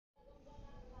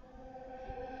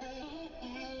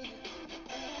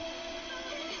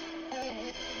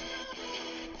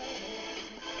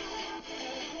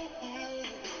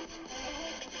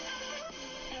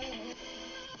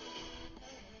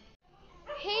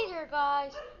here,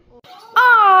 guys.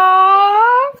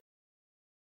 Aww.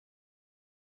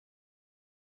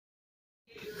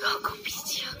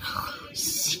 Logopedia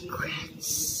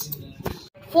secrets.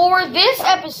 For this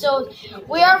episode,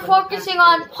 we are focusing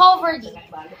on Paul Verdi.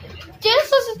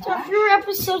 This is a few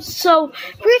episodes, so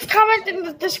please comment in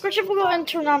the description below and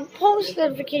turn on post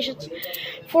notifications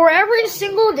for every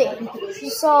single day.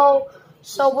 So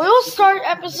we'll start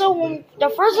the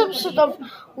first episode of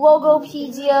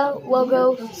Logopedia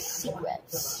Logo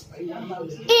Secrets.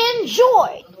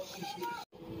 Enjoy!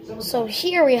 So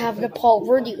here we have the Paul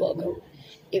Verdi logo.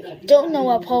 If you don't know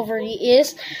what Paul Verdi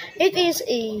is, it is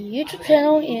a YouTube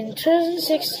channel in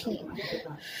 2016.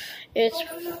 It's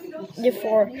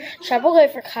for Travel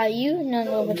Life for Caillou,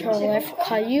 non-logo Travel Life for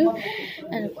Caillou,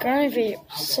 and current video.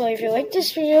 So if you like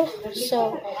this video,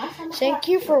 thank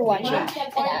you for watching, and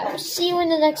I will see you in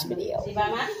the next video.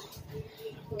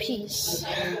 Peace.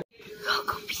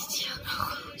 Logopedia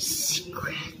Logo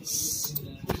Secrets.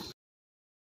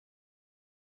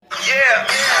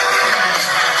 Yeah.